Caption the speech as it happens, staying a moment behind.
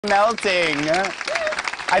Melting.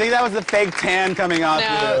 I think that was a fake tan coming off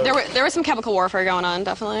you. There was some chemical warfare going on,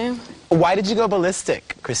 definitely. Why did you go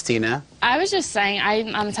ballistic, Christina? I was just saying,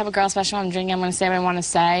 I'm the type of girl, especially when I'm drinking, I'm going to say what I want to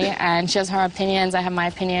say, and she has her opinions, I have my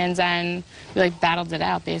opinions, and we, like, battled it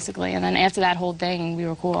out, basically. And then after that whole thing, we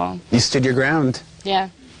were cool. You stood your ground. Yeah.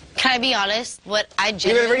 Can I be honest? What I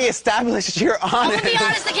genuinely... You've already established you're honest. I'm gonna be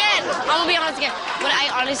honest again. I'm gonna be honest again. What I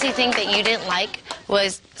honestly think that you didn't like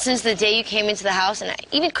was, since the day you came into the house, and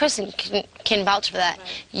even Kristen can vouch for that,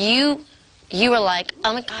 you were like,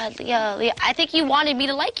 oh my God, Leah, I think you wanted me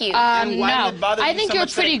to like you. No, I think you're a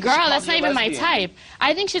pretty girl. That's not even my type.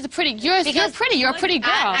 I think she's a pretty, you're a pretty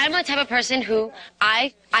girl. I'm the type of person who,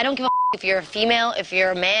 I don't give a if you're a female, if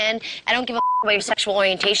you're a man, I don't give a about your sexual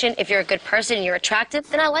orientation. If you're a good person and you're attractive,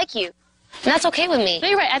 then I like you. And that's okay with me. No,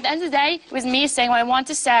 you're right. At the end of the day, it was me saying what I wanted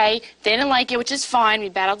to say. They didn't like it, which is fine. We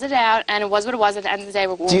battled it out, and it was what it was. At the end of the day,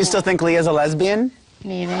 we're cool. Do you still think Leah's a lesbian?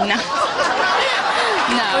 Maybe. No. No.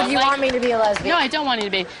 Or do you want me to be a lesbian? No, I don't want you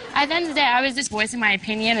to be. At the end of the day, I was just voicing my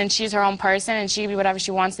opinion, and she's her own person, and she can be whatever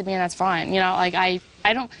she wants to be, and that's fine. You know, like, I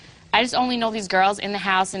just only know these girls in the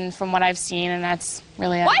house and from what I've seen, and that's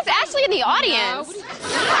really it. Why is Ashley in the audience?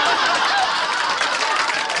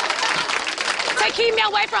 Keep me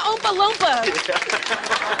away from Oompa Loompa.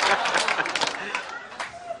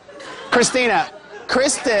 Christina,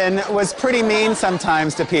 Kristen was pretty mean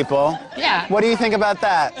sometimes to people. Yeah. What do you think about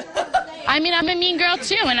that? I mean, I'm a mean girl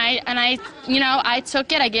too, and I, you know, I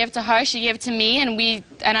took it. I gave it to her. She gave it to me,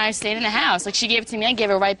 and I stayed in the house. Like, she gave it to me, I gave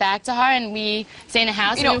it right back to her, and we stayed in the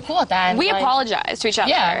house. You know, we were cool with that. We apologize to each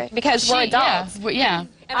other because we're adults. Yeah.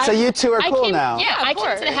 So you two are cool now. Yeah, I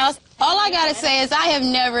came to the house. All I gotta say is I have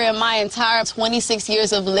never in my entire 26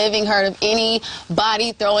 years of living heard of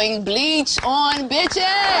anybody throwing bleach on bitches.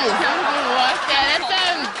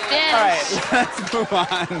 All right, let's move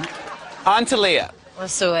on. On to Leah.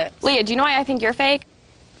 Let's do it. Leah, do you know why I think you're fake?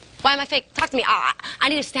 Why am I fake? Talk to me. I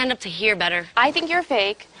need to stand up to hear better. I think you're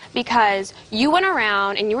fake because you went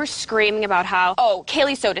around and you were screaming about how, oh,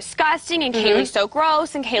 Kayleigh's so disgusting, and Kayleigh's so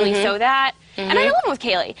gross, and Kayleigh's so that. And I live with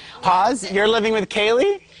Kayleigh. Pause. You're living with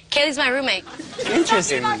Kayleigh? Kayleigh's my roommate.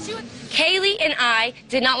 Interesting. Kayleigh and I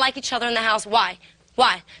did not like each other in the house. Why?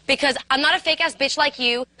 Why? Because I'm not a fake-ass bitch like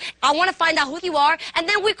you. I want to find out who you are, and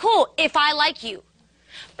then we're cool if I like you.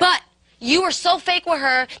 But you were so fake with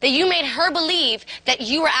her that you made her believe that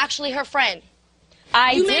you were actually her friend.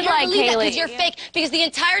 You did like Kayleigh. Because you're fake. Because the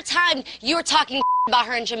entire time you were talking about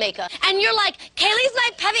her in Jamaica. And you're like, Kayleigh's my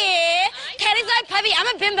puppy. Kayleigh's my puppy. I'm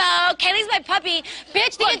a bimbo. Kayleigh's my puppy.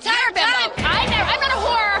 Bitch, the entire time. I'm not a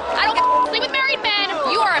whore. I don't sleep with married men.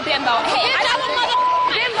 You are a bimbo. Hey, bitch, I'm a mother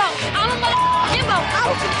bimbo. I'm a mother bimbo.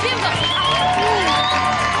 I'm a bimbo.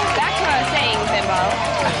 Back to what I was saying, bimbo.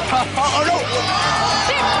 Oh, no.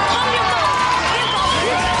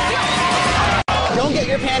 Don't get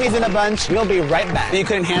your panties in a bunch. We'll be right back. You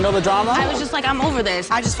couldn't handle the drama? I was just like, I'm over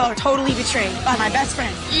this. I just felt totally betrayed by my best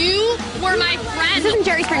friend. You were my friend. This isn't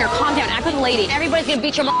Jerry Springer. Calm down. Act like a lady. Everybody's gonna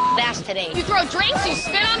beat your ass today. You throw drinks, you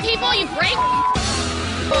spit on people, you break.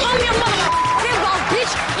 I'm your mother bimbo,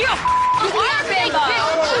 bitch. You are a bimbo.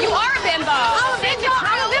 You are a bimbo. I'm a bimbo.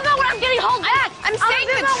 I'm a bimbo when I'm getting held back. I'm saying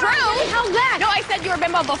the truth. Held back. No, I said you were a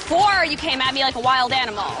bimbo before you came at me like a wild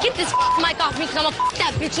animal. Get this mic off me, because I'm gonna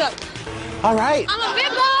that bitch up. All right. I'm a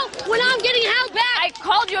bimbo when I'm getting held back. I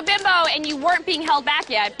called you a bimbo and you weren't being held back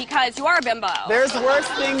yet because you are a bimbo. There's worse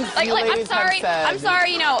things you ladies have said. I'm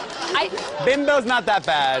sorry, you know, Bimbo's not that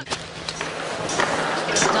bad.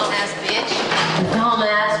 Dumbass bitch.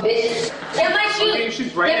 Dumbass bitch. Get my shoes.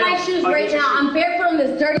 Get my shoes right now. I'm barefoot on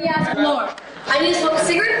this dirty ass floor. I need to smoke a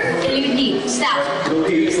cigarette and you can pee. Stop.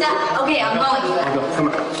 Stop. Okay, I'm going.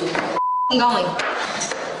 I'm going.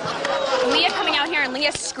 Leah coming out here and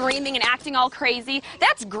Leah screaming and acting all crazy,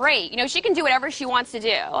 that's great. You know, she can do whatever she wants to do.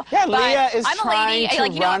 Yeah, but Leah is I'm trying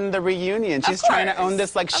to run the reunion. She's trying to own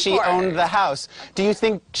this like she owned the house. Do you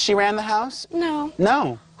think she ran the house? No.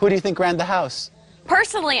 No. Who do you think ran the house?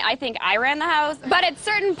 Personally, I think I ran the house, but at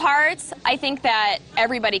certain parts, I think that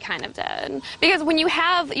everybody kind of did. Because when you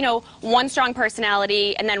have, you know, one strong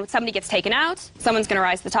personality and then when somebody gets taken out, someone's going to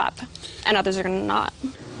rise to the top, and others are going to not.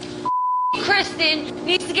 Kristen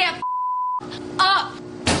needs to get up.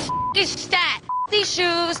 This stat. These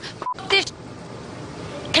shoes. This.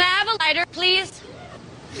 Can I have a lighter, please?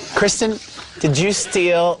 Kristen, did you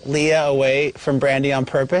steal Leah away from Brandy on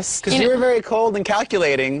purpose? Because you were very cold and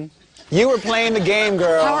calculating. You were playing the game,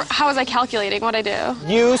 girl. How was I calculating what I do?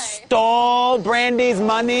 You stole Brandy's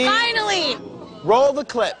money. Finally! Roll the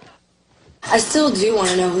clip. I still do want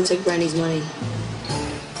to know who took Brandy's money.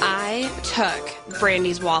 I took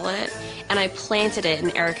Brandy's wallet and I planted it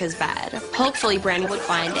in Erica's bed. Hopefully Brandy would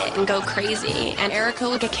find it and go crazy, and Erica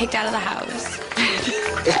would get kicked out of the house.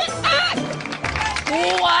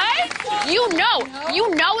 What? You know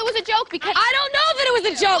it was a joke because I don't know that it was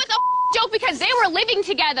a joke. It was a joke because they were living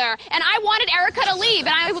together, and I wanted Erica to leave,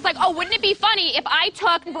 and I was like, oh, wouldn't it be funny if I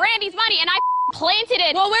took Brandy's money and I planted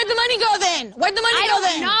it? Well, where'd the money go then? Where'd the money go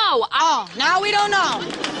then? I don't know. Oh, now we don't know.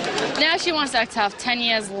 Now she wants to act tough 10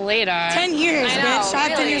 years later. 10 years, I know, bitch. I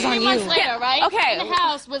have 10 years on 3 you. months later, right? Okay. And the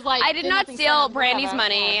house was like... I did not steal Brandy's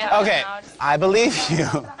money. Okay, I believe you.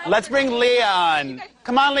 Let's bring Leah on.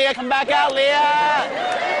 Come on, Leah, come back out, Leah.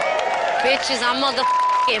 Bitches, I'm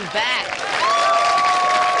motherfucking back.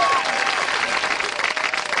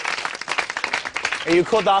 Are you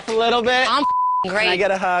cooled off a little bit? I'm great. Can I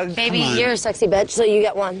get a hug? Baby, Come on. you're a sexy bitch, so you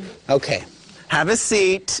get one. Okay, have a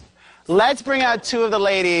seat. Let's bring out two of the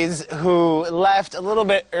ladies who left a little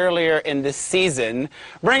bit earlier in this season.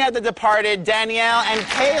 Bring out the departed Danielle and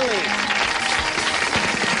Kayleigh.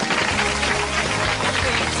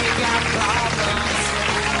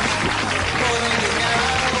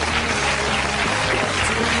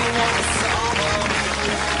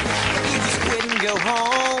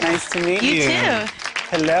 Nice to meet you. You too.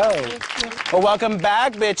 Hello. Well, welcome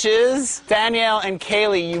back, bitches. Danielle and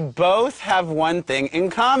Kayleigh, you both have one thing in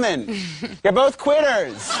common. You're both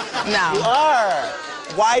quitters. No. You are.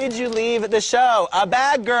 Why did you leave the show? A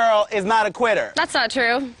bad girl is not a quitter. That's not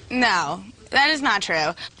true. No, that is not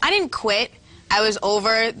true. I didn't quit. I was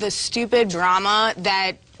over the stupid drama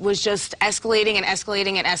that was just escalating and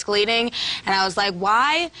escalating and escalating. And I was like,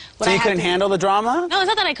 why would So I you have couldn't to... handle the drama? No, it's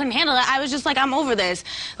not that I couldn't handle it. I was just like, I'm over this.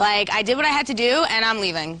 Like, I did what I had to do, and I'm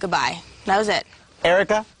leaving. Goodbye. That was it.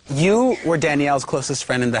 Erica, you were Danielle's closest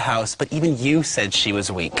friend in the house, but even you said she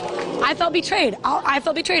was weak. I felt betrayed. I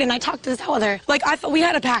felt betrayed, and I talked this out with her. Like, I thought we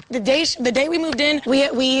had a pact. The day we moved in,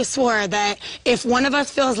 we swore that if one of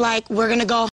us feels like we're gonna go